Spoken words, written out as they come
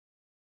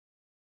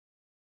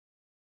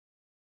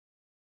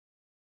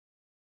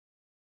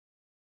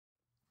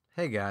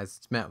Hey guys,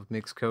 it's Matt with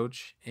Mix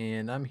Coach,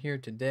 and I'm here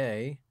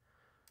today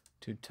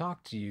to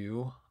talk to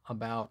you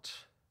about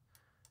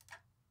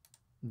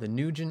the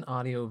Nugen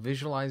Audio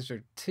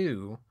Visualizer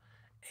 2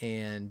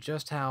 and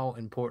just how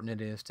important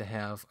it is to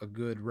have a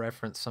good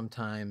reference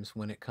sometimes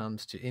when it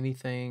comes to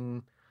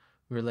anything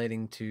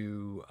relating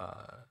to,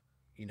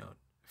 you know,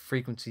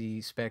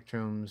 frequency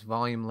spectrums,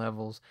 volume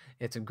levels.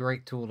 It's a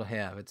great tool to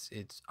have.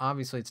 It's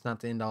obviously it's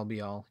not the end all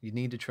be all. You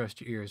need to trust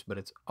your ears, but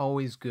it's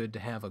always good to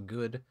have a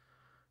good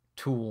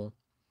tool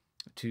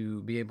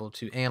to be able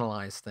to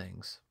analyze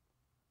things.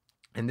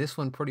 And this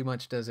one pretty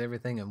much does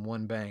everything in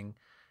one bang.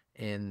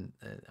 And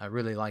I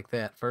really like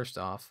that, first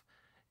off.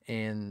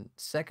 And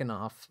second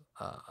off,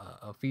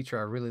 a feature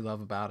I really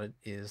love about it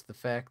is the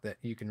fact that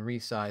you can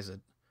resize it.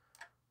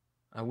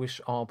 I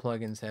wish all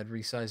plugins had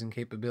resizing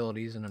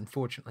capabilities, and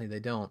unfortunately they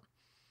don't.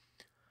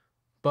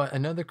 But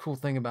another cool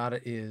thing about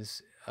it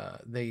is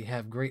they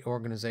have great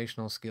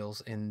organizational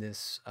skills in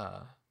this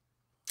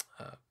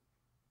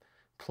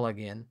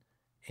plugin.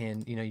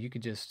 And you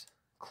could just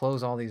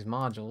close all these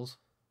modules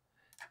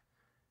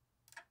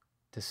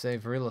to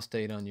save real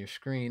estate on your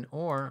screen,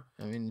 or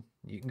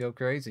you can go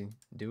crazy,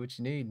 do what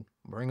you need,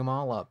 bring them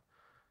all up,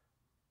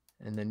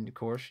 and then of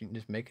course you can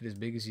just make it as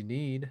big as you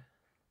need.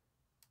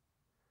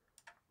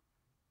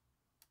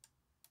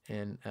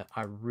 And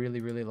I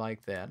really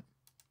like that.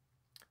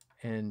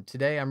 And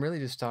today I'm really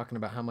just talking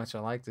about how much I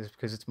like this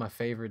because it's my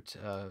favorite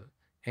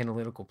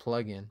analytical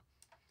plugin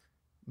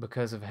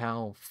because of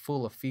how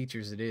full of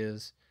features it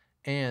is.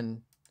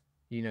 And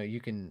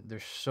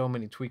there's so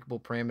many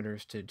tweakable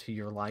parameters to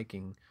your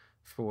liking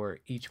for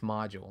each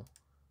module.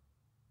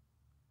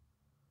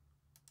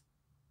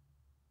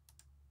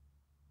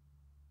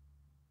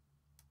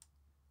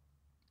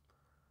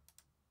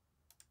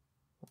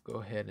 We'll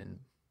go ahead and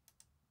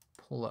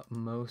pull up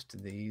most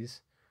of these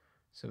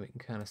so we can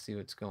kind of see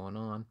what's going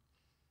on.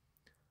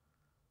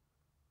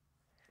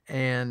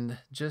 And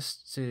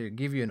just to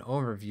give you an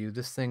overview,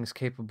 this thing's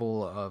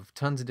capable of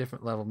tons of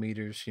different level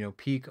meters,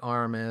 peak,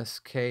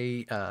 RMS,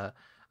 K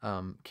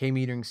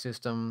metering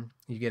system.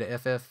 You get a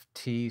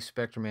FFT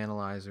spectrum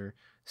analyzer,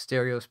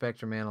 stereo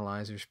spectrum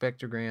analyzer,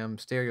 spectrogram,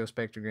 stereo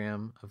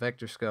spectrogram, a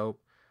vector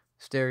scope,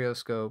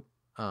 stereoscope,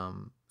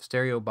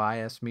 stereo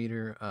bias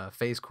meter,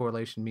 phase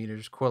correlation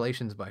meters,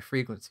 correlations by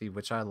frequency,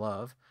 which I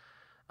love,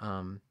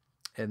 and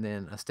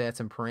then a stats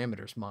and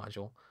parameters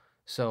module.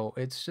 So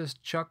it's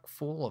just chock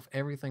full of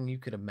everything you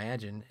could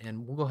imagine.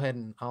 And we'll go ahead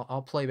and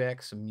I'll play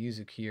back some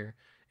music here,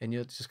 and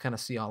you'll just kind of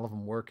see all of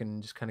them working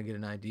and just kind of get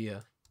an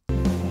idea.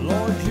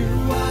 Lord,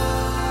 you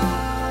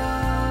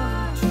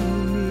are to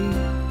me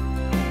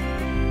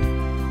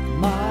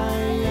my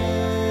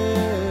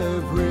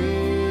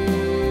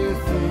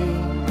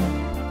everything.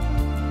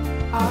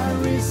 I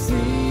receive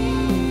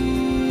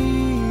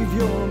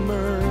your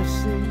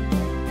mercy.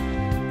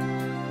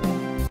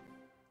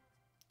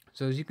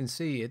 So as you can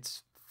see,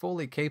 it's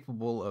fully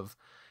capable of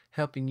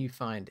helping you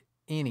find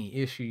any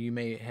issue you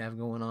may have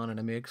going on in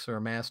a mix or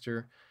a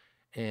master,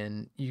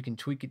 and you can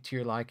tweak it to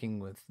your liking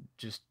with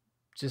just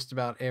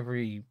about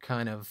every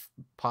kind of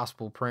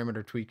possible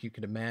parameter tweak you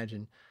could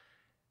imagine.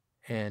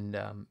 And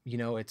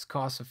it's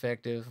cost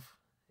effective.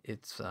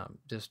 It's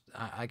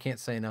I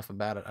can't say enough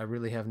about it. I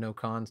really have no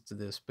cons to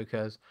this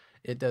because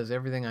it does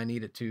everything I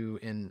need it to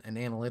in an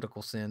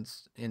analytical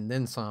sense and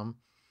then some.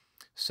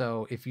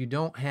 So if you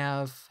don't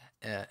have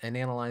an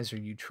analyzer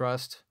you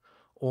trust,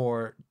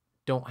 or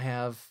don't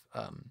have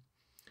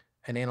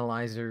an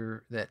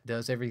analyzer that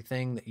does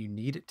everything that you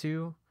need it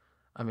to,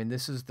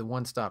 this is the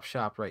one-stop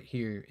shop right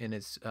here. And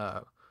it's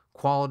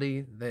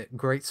quality, that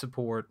great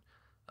support.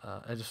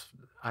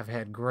 I've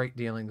had great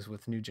dealings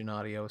with Nugen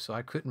Audio, so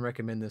I couldn't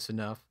recommend this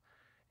enough.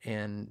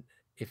 And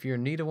if you're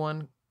in need of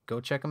one,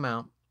 go check them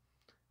out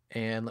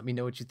and let me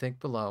know what you think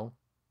below.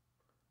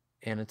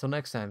 And until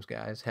next time,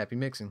 guys, happy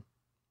mixing.